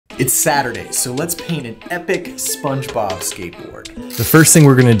It's Saturday, so let's paint an epic Spongebob skateboard. The first thing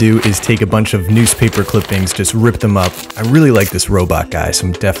we're gonna do is take a bunch of newspaper clippings, just rip them up. I really like this robot guy, so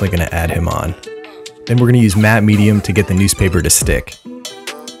I'm definitely gonna add him on. Then we're gonna use matte medium to get the newspaper to stick.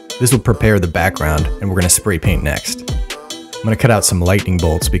 This will prepare the background, and we're gonna spray paint next. I'm gonna cut out some lightning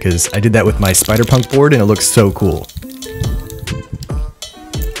bolts because I did that with my Spider-Punk board and it looks so cool.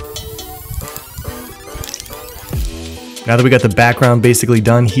 Now that we got the background basically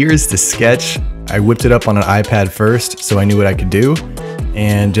done, here's the sketch. I whipped it up on an iPad first so I knew what I could do,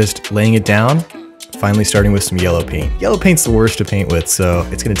 and just laying it down, finally starting with some yellow paint. Yellow paint's the worst to paint with, so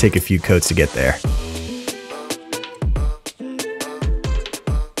it's gonna take a few coats to get there.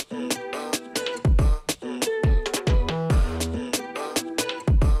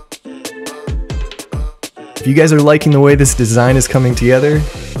 If you guys are liking the way this design is coming together,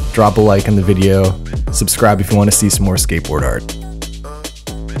 drop a like on the video, subscribe if you want to see some more skateboard art.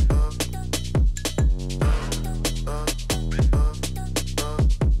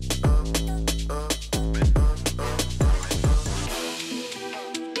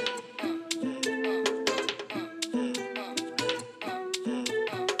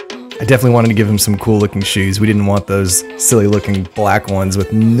 I definitely wanted to give him some cool looking shoes. We didn't want those silly looking black ones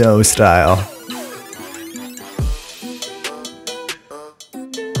with no style.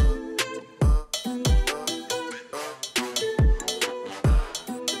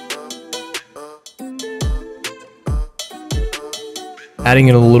 Adding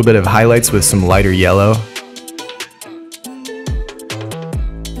in a little bit of highlights with some lighter yellow.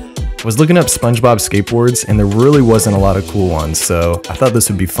 I was looking up Spongebob skateboards and there really wasn't a lot of cool ones, so I thought this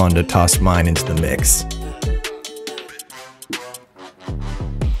would be fun to toss mine into the mix.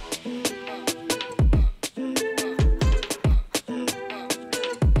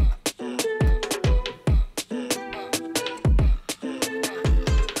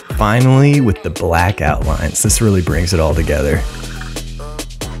 Finally, with the black outlines, this really brings it all together.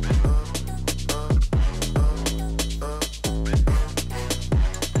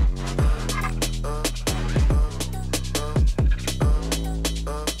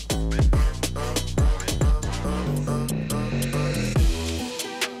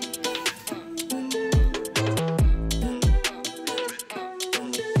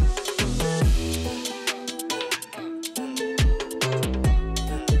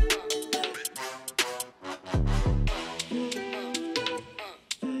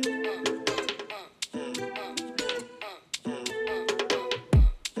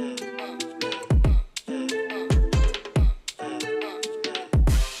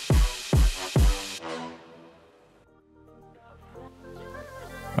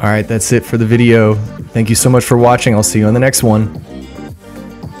 Alright, that's it for the video. Thank you so much for watching. I'll see you on the next one.